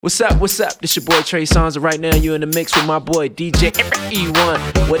What's up? This your boy Trey Songz, and right now you in the mix with my boy DJ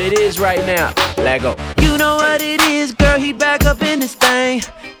E1. What it is right now, let go. You know what it is, girl, he back up in this thing.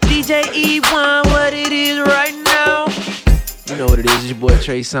 DJ E1, what it is right now. You know what it is, it's your boy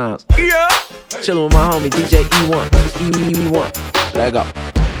Trey Songz. Yeah. Chillin' with my homie DJ E1. E1. Let go.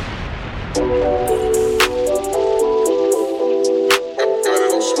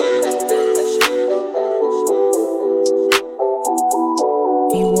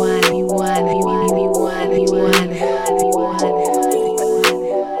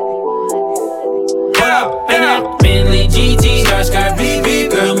 Bentley GT, skirt, BB,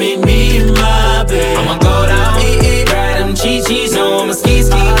 girl, meet me in my bed. I'ma go down, ride them Chi-Chis on my ski.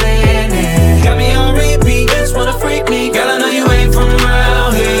 Got me on repeat, just wanna freak me. Girl, I know you ain't from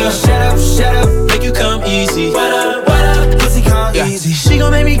around here. Shut up, make you come easy. What up, pussy come easy. She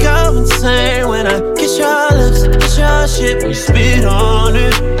gon' make me go insane when I kiss your lips, kiss your shit, when you spit on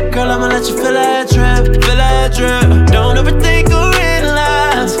it. Girl, I'ma let you feel that drip. Don't overthink or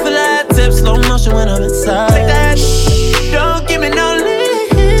analyze. Feel that tip, slow motion when I'm inside. Take that don't give me no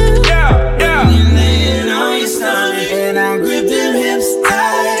leave. Yeah. You laying on your stomach and I grip them hips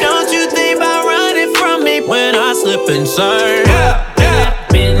tight. Don't you think about running from me when I slip inside? Yeah.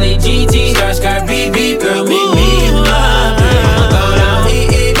 Bentley GT, skirt, BB, girl, meet me in my bed. I'ma go down,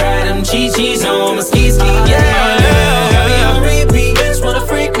 ride them Chi-Chis on my ski. Yeah. Got me on repeat, just wanna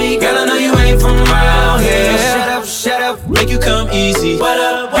freak me. Girl, I know you ain't from around here. Shut up, make you come easy. What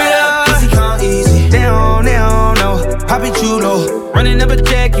up, pussy come easy. They don't know, Poppy Chulo. Running up a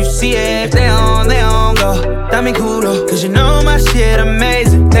check, you see it. They don't go. That me cool though, cause you know my shit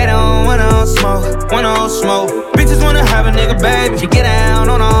amazing. They don't want no smoke. Bitches wanna have a nigga, baby. You get down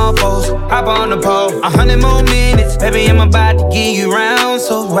on all fours, hop on the pole. 100 more minutes, baby, I'm about to give you round.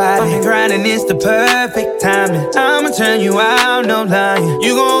 So ride it, grinding, it's the perfect timing. I'ma turn you out, no lying.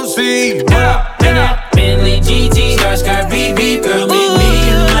 You gon' see. Bentley GT, skirt, BB, girl, meet me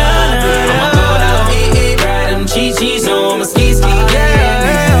in my bed. I'ma go down, ride them Chi-Chis on my ski.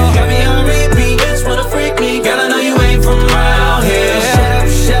 Yeah. Got me on repeat, just wanna freak me. Girl, I know you ain't from around here.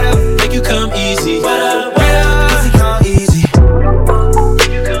 Shut up, make you come easy. What up, pussy come easy.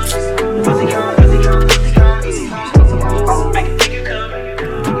 Make you come easy. Pussy come easy. Make you come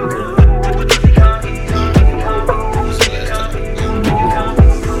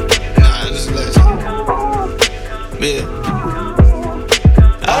Yeah.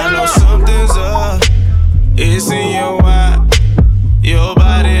 I know something's up. It's in your eye, your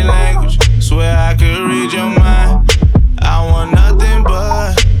body language. Swear I could read your mind. I want nothing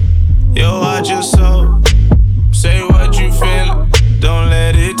but your heart, your soul. Say what you feelin', don't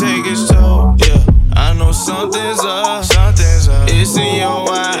let it take its toll. Yeah, I know something's up. It's in your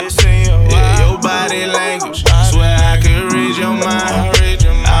eye, yeah, your body language. Swear I could read your mind.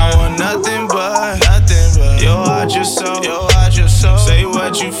 I want nothing but your heart, your soul. Say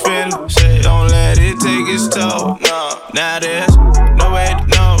what you feelin', don't let it take its toll. No, now there's no way to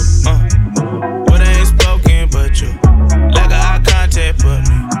know what ain't spoken but you. Like a eye contact, but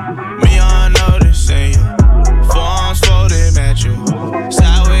me on notice, and you forearms folded, match you.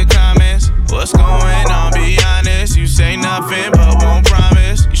 Sideways comments, what's going on? Be honest, you say nothing but won't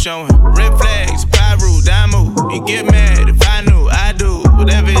promise. You showing red flags, Pyru, Damu. You get mad if I knew, I do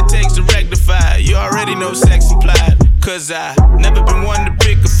whatever it takes to rectify. You already know sex implied. Cause I never been one to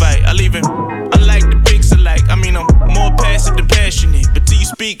pick a fight. I leave him, unlike the pics alike. I mean, I'm more passive than passionate. But till you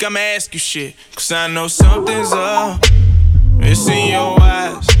speak, I'ma ask you shit. Cause I know something's up. It's in your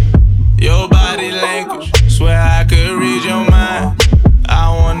eyes, your body language. Swear I could read your mind. I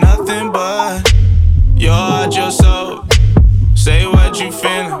want nothing but your heart, your soul. Say what you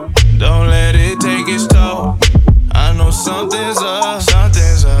feelin', don't let it take its toll. I know something's up.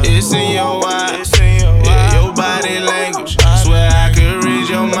 It's in your eyes, yeah, your body language. Swear I could read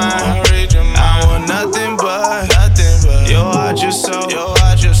your mind. I want nothing but your heart, your soul.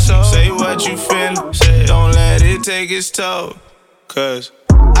 Say what you feelin', don't let it take its toll. Cause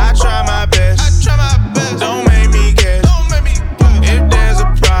I try my best. Don't make me guess. If there's a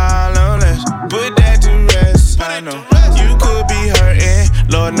problem, let's put that to rest. I know you could be hurting.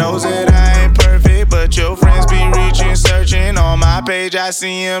 Lord knows that I ain't perfect, but your friends be reaching, searching. On my page I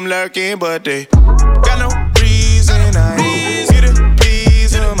see them lurking, but they got no reason. I ain't here to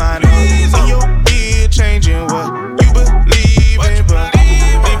please them. I know in your ear changing what you believe in, but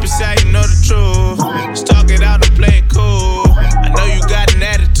deep inside you know the truth. Just talk it out and play it cool. I know you got an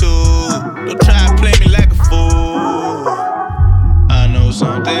attitude. Don't try and play me like a fool. I know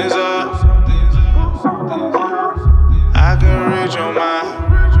something's up. I can read your mind.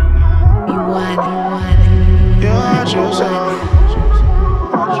 Your heart, your soul.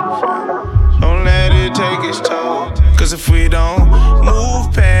 Cause if we don't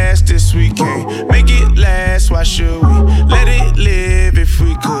move past this, we can't make it last. Why should we let it live if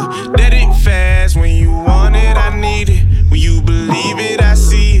we could? Let it fast. When you want it, I need it. When you believe it, I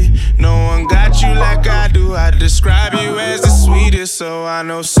see it. No one got you like I do. I describe you as the sweetest, so I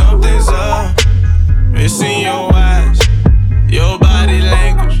know something's up. It's in your eyes, your body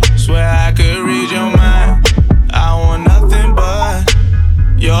language. Swear I could read your mind. I want nothing but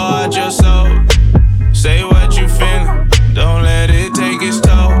your heart, your soul. Say what you feelin', don't let it take its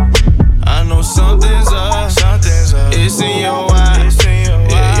toll. I know something's up, it's in your eyes,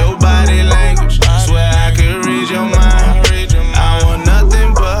 yeah, your body language. Swear I could read your mind. I want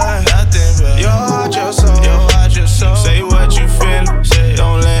nothing but your heart, your soul. Say what you feelin',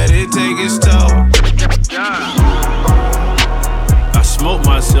 don't let it take its toll. I smoked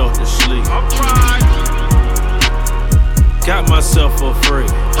myself to sleep. Got myself for free.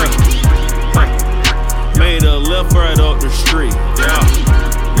 Made a left right up the street.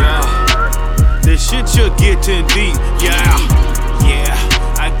 Yeah. This shit you're getting deep. Yeah.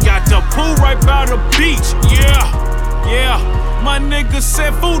 I got the pool right by the beach. Yeah. My nigga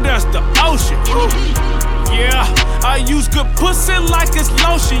said food, that's the ocean. Yeah. I use good pussy like it's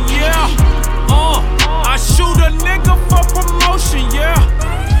lotion. Yeah. I shoot a nigga for promotion. Yeah.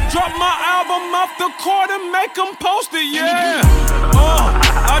 Drop my album off the court and make them post it, yeah.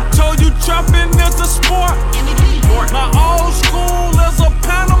 I told you trapping is a sport. My old school is a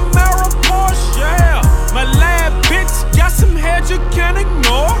Panamera Porsche, yeah. My lab bitch got some head you can't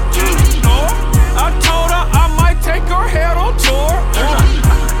ignore. I told her I might take her head on tour.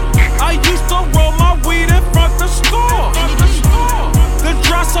 I used to roll my weed in front the store. The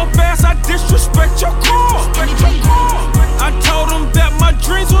drop so fast I disrespect your core. I told them that my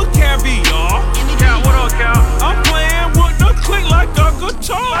dreams were caviar. Yeah, what up, Cal? I'm playing with the click like a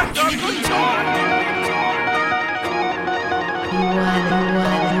guitar.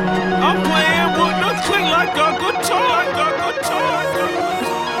 I'm playing with the click like a guitar.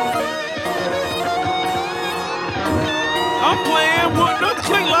 I'm playing with the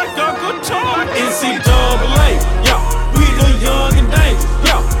click like a guitar. NCAA, yo, we the young and dangerous,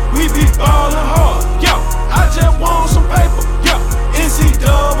 yo, we be ballin' hard, yo, I just want some paper, yo,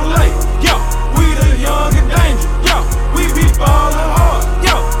 NCAA, yo, we the young and dangerous, yo, we be ballin' hard,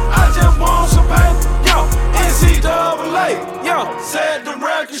 yo, I just want some paper, yo, NCAA, yo, set the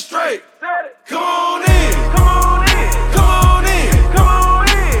record straight, come on in, come on in, come on in, come on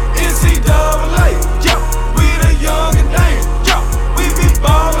in, NCAA, yo, we the young and dangerous, yo, we be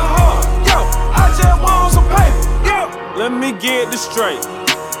ballin' hard, yo, I just want some paper, yo. Let me get this straight.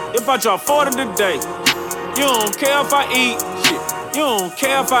 If I drop 40 today, you don't care if I eat, shit, you don't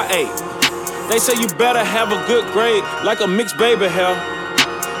care if I ate. They say you better have a good grade, like a mixed baby hair.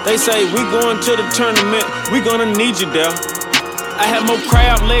 They say we going to the tournament, we gonna need you there. I have more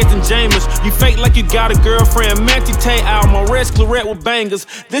crab legs than Jameis. You fake like you got a girlfriend. Manti Tay out, my red claret with bangers.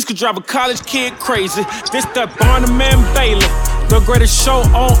 This could drive a college kid crazy. This that Varner man Bailey, the greatest show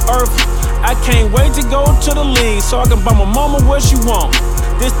on earth. I can't wait to go to the league so I can buy my mama what she want.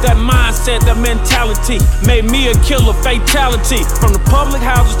 This that mindset, that mentality made me a killer fatality. From the public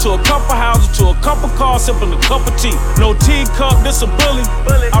houses to a couple houses to a couple cars, sipping a cup of tea. No teacup, this a bully.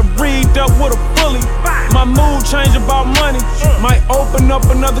 I read up with a bully. My mood change about money. Might open up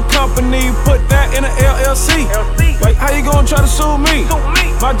another company, put that in an LLC. Like, how you gonna try to sue me?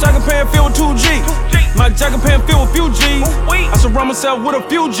 My jacket pants filled with 2 G's. My jacket pants filled with few G's. I surround myself with a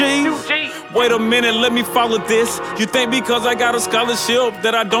few G's. Wait a minute, let me follow this. You think because I got a scholarship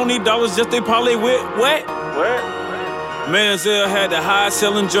that I don't need dollars just they parlay with? What? Manziel had the highest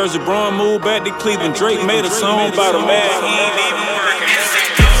selling jersey. Braun moved back to Cleveland. Drake made a song about a man he ain't even working.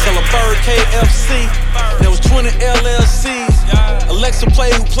 Sell a bird KFC. There was 20 LLCs. Alexa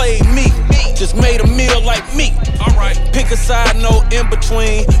Play who played me. Just made a meal like me. Alright. Pick a side, no in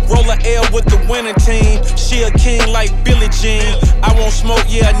between. Roll a L with the winning team. She a king like Billie Jean. I won't smoke,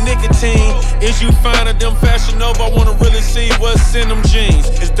 yeah, nicotine. Is you finding them Fashion Nova? I wanna really see what's in them jeans.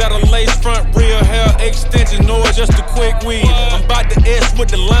 Is that a lace front, real hair extension, or just a quick weave? I'm about to S with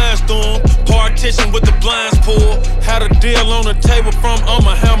the lines through 'em. Partition with the blinds pulled. Had a deal on the table from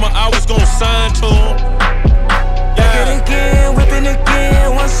Hammer. I was gon' sign to 'em. Back it again, whipping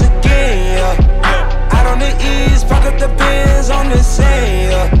again, once again, yeah. Out on the east, park up the Benz on the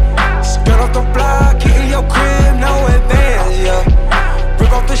sand, yeah. Skirt off the block, hitting your crib, no advance, yeah.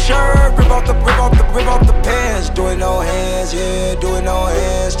 Rip off the shirt, rip off the pants. Do it no hands, yeah, do it no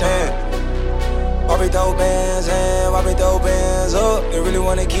handstand. Why we throw bands in, why we throw bands up? They really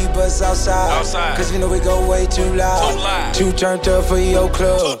wanna keep us outside. Cause you know we go way too loud. Too turned up for your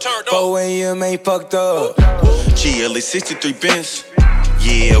club. 4 AM ain't fucked up. GLA 63 Benz.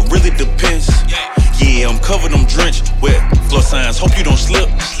 Yeah, really depends. Yeah, I'm covered, I'm drenched. Wet floor signs, hope you don't slip.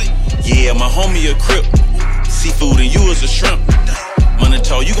 Yeah, my homie a crip. Seafood and you is a shrimp. Money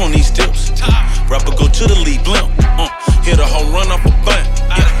tall, you gon' need steps. Rapper go to the league blimp. Hit a home run off a bunt.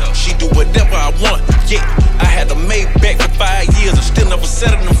 Yeah, she do whatever I want. Yeah, I had a Maybach for 5 years and still never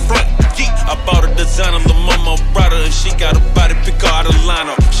sat in the front. Yeah, I bought a designer, La Mama brought her and she got a body picker out of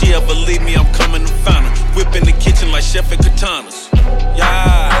lineup. She ever leave me, I'm coming to find her. Whip in the kitchen like chef and katanas.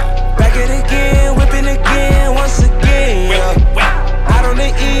 Yeah. Back it again, whipping again, once again. Out on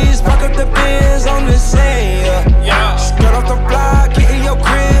the east, park up the Benz on the sand. Skirt off the block, get in your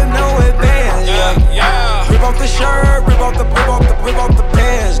crib, no advance. Rip off the shirt, rip off the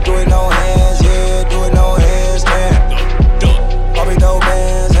pants. Do it no hands, yeah, do it no hands, man. Bobby throw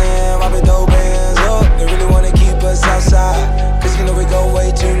bands, and Bobby throw bands up. They really wanna keep us outside, cause you know we go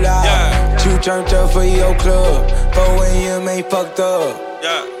way too loud. Too turned up for your club, 4 a.m. ain't fucked up.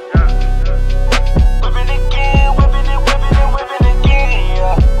 Whipping again, whipping again,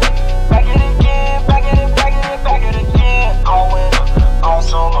 yeah. Back it again, back it again. On winter, on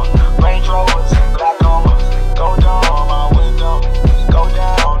summer, Range Rovers, black Hummers. Go down my window, go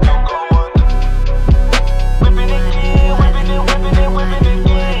down, don't go under. Whipping again, whipping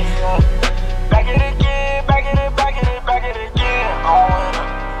again, yeah. Back it again, back it again. On winter,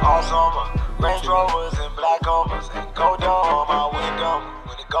 on summer, Range Rovers and black Hummers. Go down my window.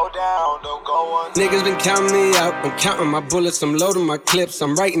 Go down, don't go on. Niggas been counting me out. I'm counting my bullets, I'm loading my clips.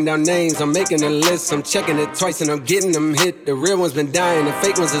 I'm writing down names, I'm making a list. I'm checking it twice and I'm getting them hit. The real ones been dying, the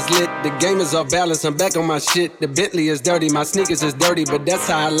fake ones is lit. The game is off balance, I'm back on my shit. The Bentley is dirty, my sneakers is dirty, but that's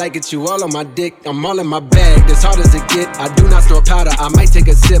how I like it. You all on my dick, I'm all in my bag. As hard as it get, I do not snort powder. I might take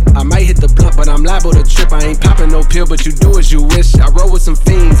a sip, I might hit the blunt, but I'm liable to trip. I ain't popping no pill, but you do as you wish. I roll with some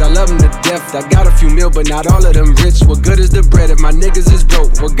fiends, I love them to death. I got a few mil, but not all of them rich. What good is the bread if my niggas is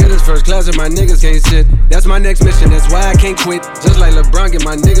broke? What good is first class if my niggas can't sit? That's my next mission, that's why I can't quit. Just like LeBron, get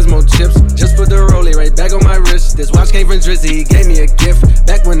my niggas more chips. Just put the rollie right back on my wrist. This watch came from Drizzy, he gave me a gift.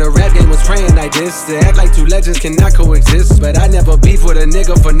 Back when the rap game was praying like this. To act like two legends cannot coexist. But I never beef with a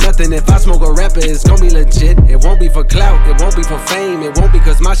nigga for nothing. If I smoke a rapper, it's gon' be legit. It won't be for clout, it won't be for fame. It won't be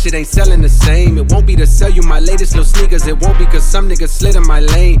cause my shit ain't selling the same. It won't be to sell you my latest little sneakers. It won't be cause some niggas slid in my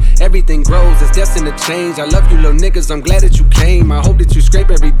lane. Everything grows, it's destined to change. I love you little niggas, I'm glad that you came. I hope that you scrape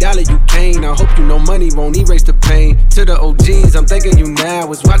every dollar you can. I hope you know money won't erase the pain. To the OGs, I'm thanking you now.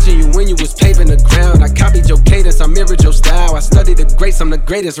 Was watching you when you was paving the ground. I copied your cadence, I mirrored your style. I studied the greats, I'm the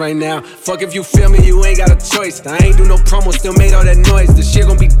greatest right now. Fuck if you feel me, you ain't got a choice. I ain't do no promo, still made all that noise. The shit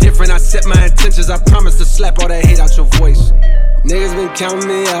gon' be different, I set my intentions. I promise to slap all that hate out your voice. Niggas been counting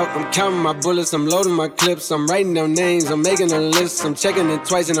me out, I'm counting my bullets, I'm loading my clips, I'm writing down names, I'm making a list, I'm checking it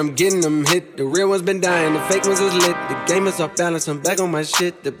twice and I'm getting them hit. The real ones been dying, the fake ones is lit. The game is off balance, I'm back on my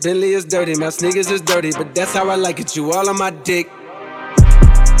shit. The Bentley is dirty, my sneakers is dirty, but that's how I like it, you all on my dick.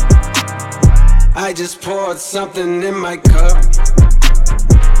 I just poured something in my cup.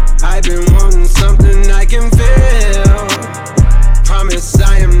 I've been wanting something I can feel. Promise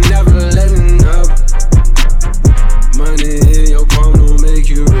I am never letting up. Money in your palm don't make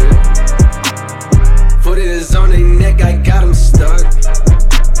you real. Foot is on their neck, I got them stuck.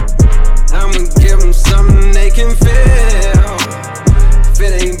 I'ma give them something they can feel. If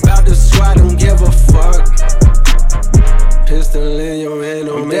it ain't about the squad, don't give a fuck. Pistol in your hand,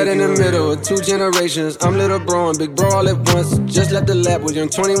 don't make in the middle of 2 generations. I'm little bro and big bro all at once. Just left the lab with young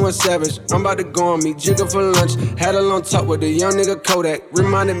 21 Savage. I'm about to go on me, Jigga for lunch. Had a long talk with a young nigga Kodak.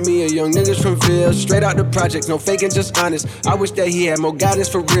 Reminded me of young niggas from Ville. Straight out the projects, no faking, just honest. I wish that he had more guidance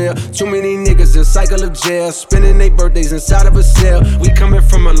for real. Too many niggas in cycle of jail, spending their birthdays inside of a cell. We coming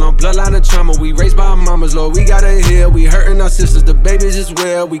from a long bloodline of trauma. We raised by our mamas, Lord, we gotta heal. We hurting our sisters, the babies as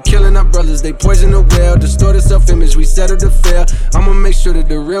well. We killing our brothers, they poison the well. Distorted self-image, we settle to fail. I'ma make sure that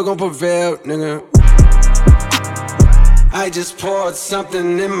the real gon' prevail, nigga. I just poured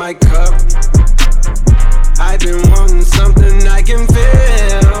something in my cup. I've been wanting something I can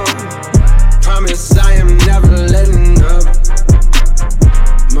feel. Promise I am never letting up.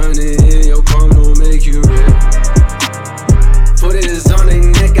 Money in your palm don't make you real. Foot is on their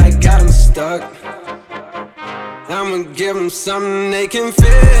neck, I got them stuck. I'ma give them something they can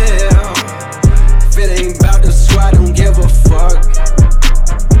feel. If it ain't about the squad, don't give a fuck.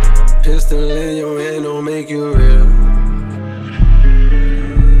 Pistol in your hand don't make you real.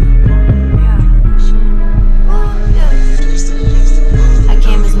 I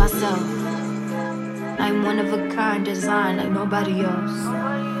came as myself. I'm one of a kind, designed like nobody else.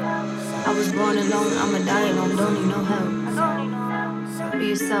 I was born alone, I'ma die alone, don't need no help. Be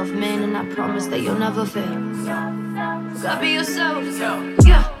yourself, yourself, man, and I promise that you'll never fail. Gotta be yourself.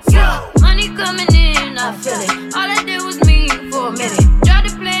 Yeah, yeah. Money coming in, I feel it. All I did was me for a minute. Tried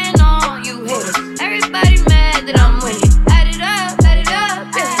to plan on you haters. Everybody mad that I'm winning. Add it up,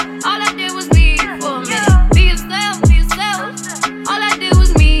 yeah. All I did was me for a minute. Be yourself, be yourself. All I did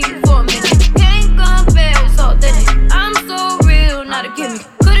was me for a minute. Can't compare, it's authentic. I'm so real, not a gimmick.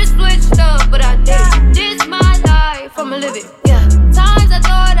 Could've switched up, but I didn't. This my life, I'ma live it. Yeah. Times I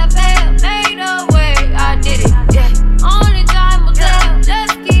thought I failed, made a way, I did it. Yeah. Only time will tell.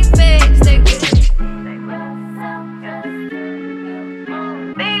 Just keep faith, stay with it.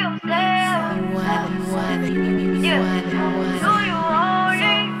 Be yourself. Yeah. Do you want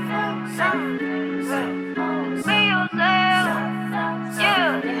it? Be yourself.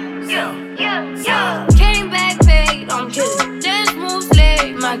 Yeah. Came back paid, I'm killing. Just move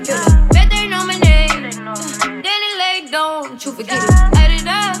slave, my killer. Bet they know my name. DaniLeigh, don't you forget it. Add it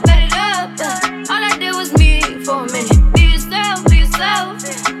up. All I did was me for a minute. Be yourself.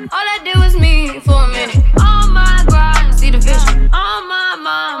 All I did was me for a minute. On my grind, see the vision. On my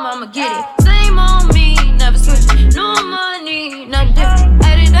mom, I'ma get it. Same on me, never switch. No money, nothing different.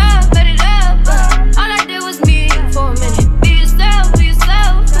 Add it up. All I did was me for a minute. Be yourself.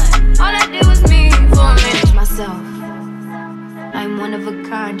 All I did was me for a minute. Myself. I'm one of a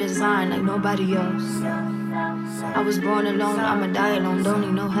kind, designed like nobody else. I was born alone, I'ma die alone, don't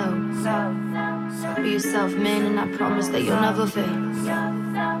need no help. Be yourself, man, and I promise that you'll never fail.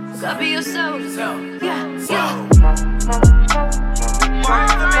 Gotta be yourself. Yeah.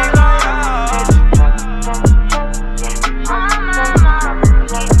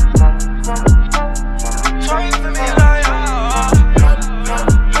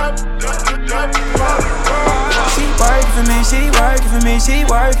 She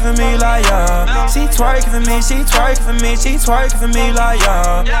working for me like yeah. She twerking for me, she twerking for me like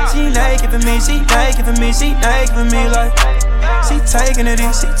yeah. She naked for me, she naked for me like. She taking it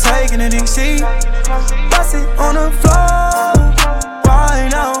in, she bust it on the floor right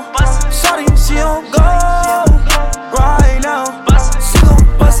now. Shawty, she on go right now. She gon'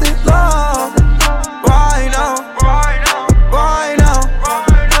 bust it low right now.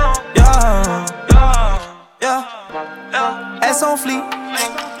 Yeah. Ass on fleek,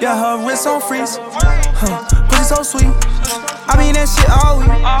 yeah, her wrist on freeze. Pussy so sweet, I mean that shit all week.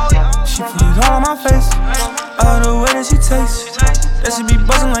 She put it all on my face, the way that she tastes. That she be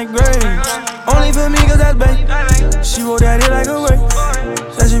bustin' like grapes. Only for me, cause that's babe. She roll that it like a wave.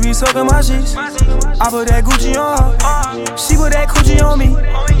 That she be soaking my sheets. I put that Gucci on her, she put that Gucci on me.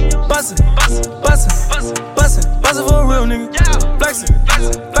 Bustin' for a real nigga. Flexin'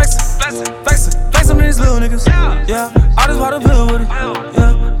 with these little niggas. Yeah, I just wanna pill with it.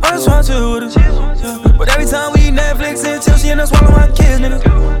 Yeah, I just wanna chill with it. Yeah, but every time we eat Netflix and chill, she end up swallowing my kids, nigga.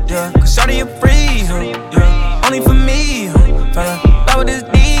 Yeah, cause shawty you free, yeah, only for me, fella. That with this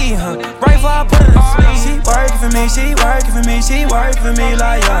D, right before I put it in sleep. She working for me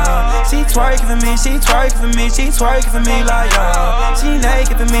like yeah. She twerking for me like yeah. She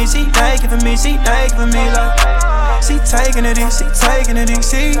naked for me like. She taking it in,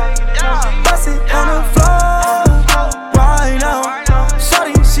 she bust it on the floor right now.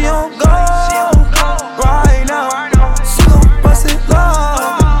 Shawty, she on go right now. She gon' bust it low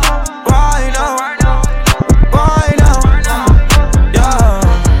right now. Yeah.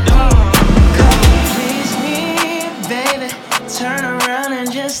 Please me, baby. Turn around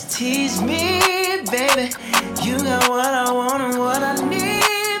and just tease me, baby. You got what I want and what I need,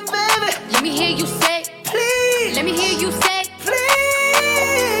 baby. Let me hear you say, please. Let me hear you say, please.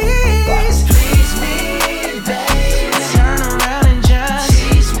 Please me, baby. Turn around and just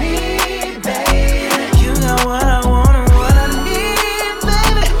tease me, baby. You got what I want and what I need,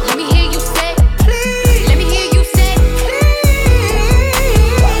 baby. Let me hear you say, please. Let me hear you say,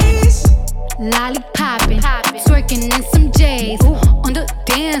 please. Lollipoppin', twerking in some J's on the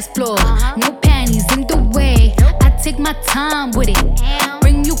dance floor. No panties in the way. I take my time with it.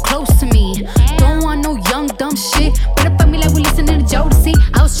 Bring you close to me. Don't want no young dumb shit. Better fuck me like we listening to Jodeci.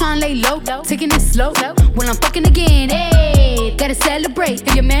 I was trying to lay low, taking it slow. When I'm fucking again, hey, gotta celebrate.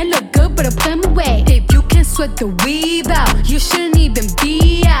 If your man look good, better put him away. If you can sweat the weave out, you shouldn't even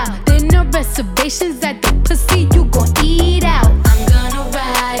be out. There no reservations at the pussy, you gon' eat out. I'm gonna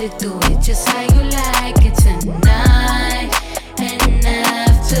ride it, do it just how you like it tonight. And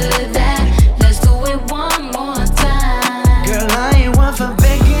after that, let's do it one more time. Girl, I ain't one for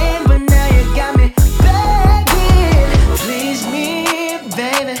begging, but now you got me begging. Please me,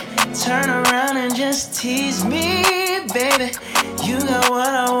 baby. Turn around and just tease me, baby. You got what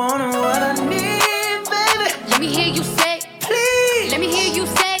I want and what I need, baby. let me hear you say, Please.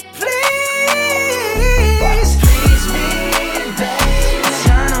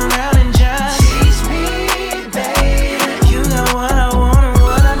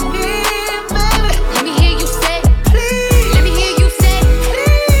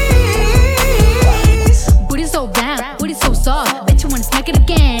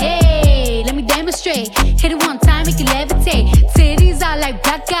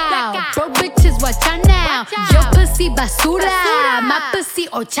 watch out now. Your pussy basura, my pussy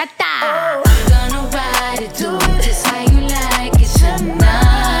horchata. I'm gonna ride it, do it just how you like it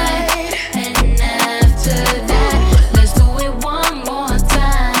tonight. And after that, let's do it one more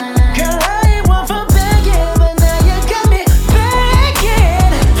time. Girl, I ain't one for begging, but now you got me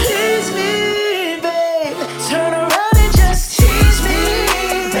begging. Please me, babe. Turn around and just tease me,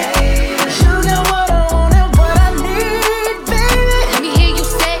 babe. You got what I want and what I need, baby. Let me hear you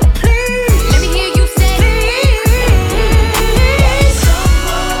say, Please. let me hear you say, Please.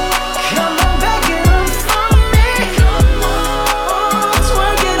 Come on back and run from me.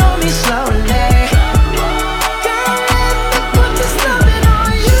 Twerk it on me slowly. Girl, let me put this loving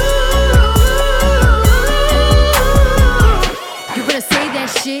on you. you better say that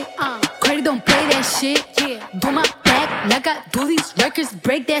shit. Cardi don't play that shit. Do my back like I do these records,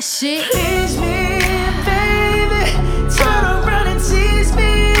 break that shit. Tease me, baby. Turn around and tease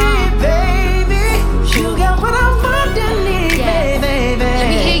me, baby. You got what I want and need, Yeah. baby. Let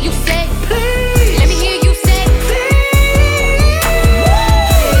me hear you say, Please. let me hear you say,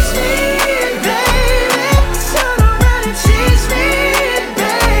 Tease me, baby. Turn around and tease me,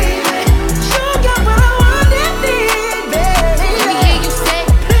 baby. You got what I want and need, baby. let me hear you say,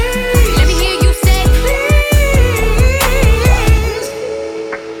 Please. let me hear you say.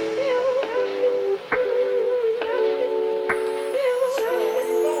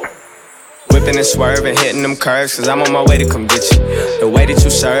 Whipping and swerving, hitting them curves, cause I'm on my way to come get you. The way that you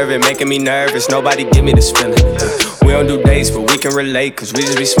serve it, making me nervous, nobody give me this feeling. We don't do dates, but we can relate, cause we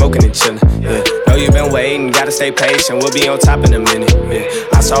just be smoking and chilling. Know you been waiting, gotta stay patient, we'll be on top in a minute.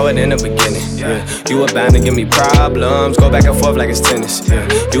 I saw it in the beginning. You were bound to give me problems, go back and forth like it's tennis.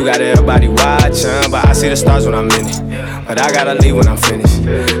 You got everybody watching, but I see the stars when I'm in it. But I gotta leave when I'm finished.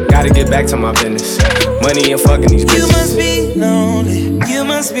 Gotta get back to my business. Money and fucking these bitches. You must be lonely, you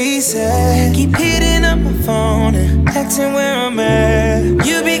must be sad. Keep hitting up my phone and asking where I'm at.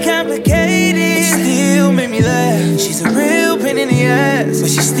 You be complicated, still make me laugh. She's a real pain in the ass, but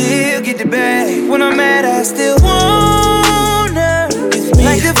she still get the bag. When I'm mad, I still want her with me.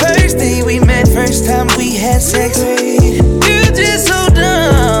 Like the first day we met, first time we had sex. You just hold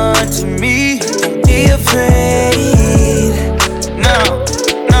on to me, don't be afraid. No,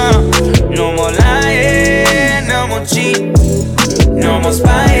 no, no more lying, no more cheating, no more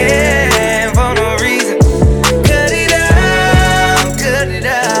spying for no reason. Cut it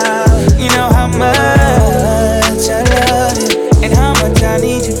out. You know how much I love you and how much I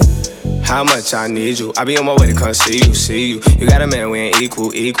need you. How much I need you. I be on my way to come see you. You got a man, we ain't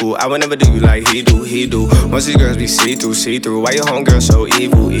equal. I would never do you like he do. Most of these girls be see-through. Why your homegirl so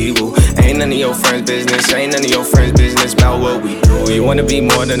evil? Ain't none of your friends' business. About what we do. You wanna be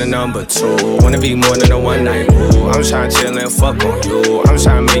more than a number two. Wanna be more than a one night boo. I'm tryna chill and fuck on you. I'm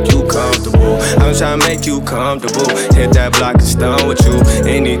tryna make you comfortable. Hit that block and stun with you.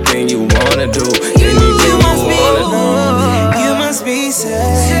 Anything you wanna do. You must be alone. You must be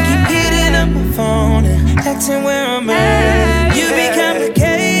sad. Keep hitting up my phone and asking where I'm at. You be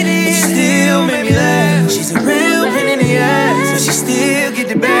complicated, but you still make me laugh. She's a real pain in the ass, but she still get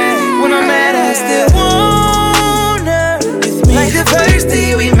the bag. When I'm mad, I still want her with me. Like the first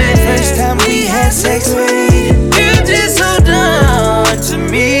day we met, first time we had sex. You just hold on to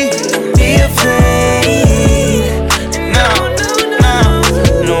me, don't be afraid.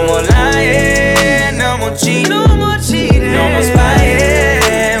 No more lying, no more cheating, no more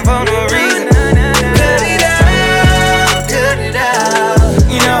spying for no reason. Cut it out.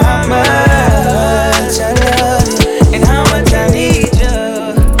 You know how much I love you and how much I need you.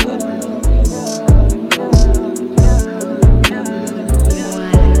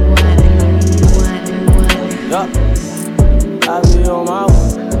 Yup, I be on my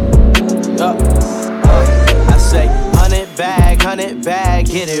way. Yup, I say 100 bag,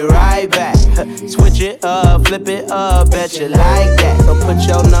 get it right back. Switch it up, flip it up, bet you like that. So put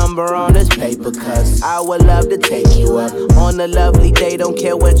your number on this paper, cause I would love to take you up on a lovely day, don't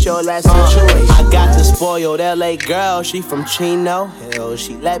care what your last situation. I got the spoiled LA girl, she from Chino Hills.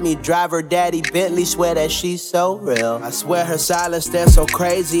 She let me drive her daddy Bentley, swear that she's so real. I swear her silence, they're so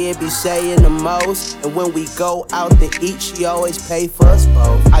crazy, it be saying the most. And when we go out to eat, she always pay for us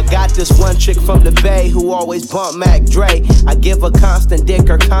both. I got this one chick from the Bay who always bump Mac Dre. I give her constant dick,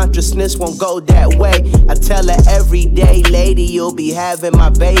 her consciousness won't go that way. I tell her every day, lady, you'll be having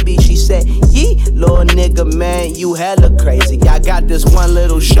my baby. She said, yee, little nigga, man, you hella crazy. I got this one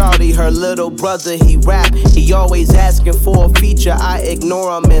little shorty, her little brother, he rap. He always asking for a feature, I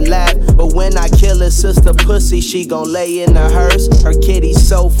ignore him and laugh. But when I kill his sister pussy, she gon' lay in the hearse. Her kitty's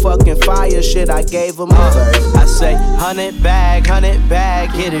so fucking fire, shit, I gave him a verse. I say, 100 bag,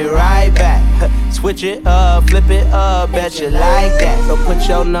 get it right back. Switch it up, flip it up, bet you like that. So put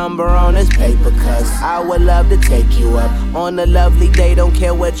your number on this paper, cause I would love to take you up on a lovely day, don't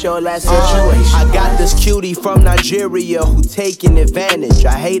care what your last situation. I got this cutie from Nigeria who taking advantage.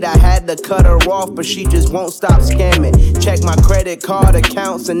 I hate I had to cut her off, but she just won't stop scamming. Check my credit card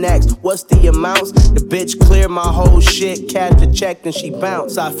accounts and ask, what's the amounts? The bitch cleared my whole shit, cashed a check and she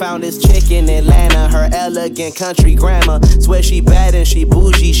bounced. I found this chick in Atlanta, her elegant country grammar. Swear she bad and she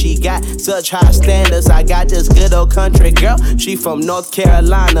bougie, she got such high standards. I got this good old country girl, she from North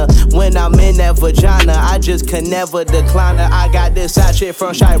Carolina. When I'm in that vagina, I just can never decline her. I got this side chick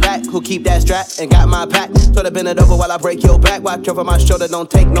from Chirac who keep that strap and got my pack. So to bend it over while I break your back. Watch over my shoulder, don't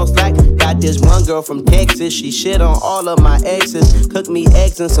take no slack. Got this one girl from Texas, she shit on all of my exes. Cook me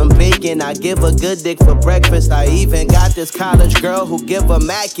eggs and some bacon, I give a good dick for breakfast. I even got this college girl who give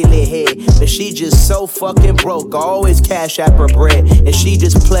immaculate head, but she just so fucking broke, I always cash app her bread. And she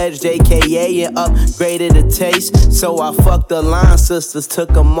just pledged AKA and upgraded the taste. So I fucked the line sisters,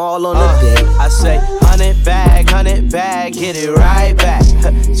 took them all on a date. I say, 100 bag, get it right back.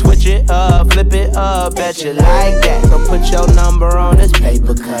 Switch it up, flip it up, bet you like that. So put your number on this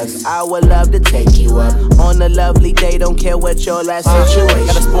paper, cause I would love to take you up on a lovely day, don't care what your last situation.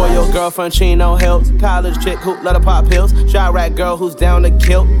 Gotta spoil your girlfriend, Chino Hills. College chick who love to pop pills. Chirac girl who's down to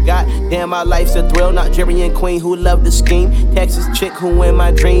kill. Goddamn, my life's a thrill. Nigerian queen who love to scheme. Texas chick who in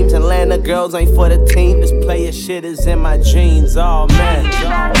my dreams. Atlanta girls ain't for the team. This player shit is in my jeans. Oh man.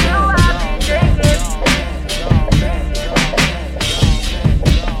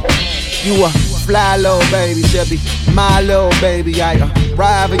 You a fly little baby, should be my little baby. I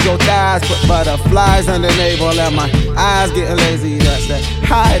arrive in your thighs, put butterflies on the navel, and my eyes getting lazy. That's that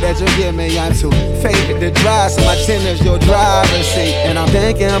high that you give me. I'm too faded to drive, so my chin is your driver's seat. And I'm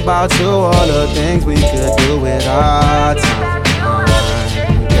thinking about you, all the things we could do with our time.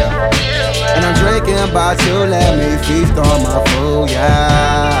 Yeah. And I'm drinking about you, let me feast on my food,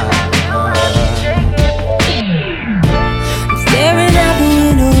 yeah. Staring out the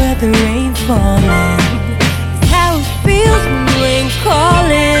window at the rain falling. It's how it feels when you ain't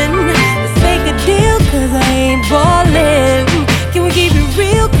calling. Let's make a deal cause I ain't ballin'. Can we keep it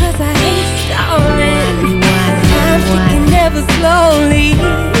real cause I hate stalling. Time ticking ever slowly.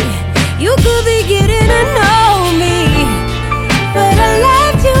 You could be getting to know me, but I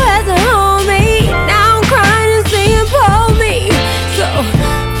loved you as a homie. Now I'm crying and saying pull me. So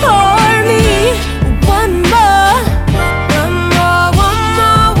pour me one more.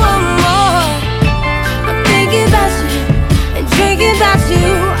 About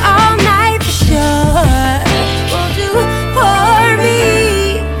you all night for sure. Won't you pour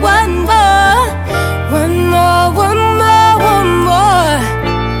me one more? One more, one more, one more.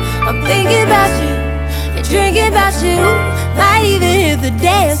 I'm thinking about you and drinking about you. Might even hit the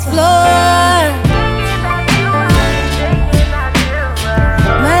dance floor.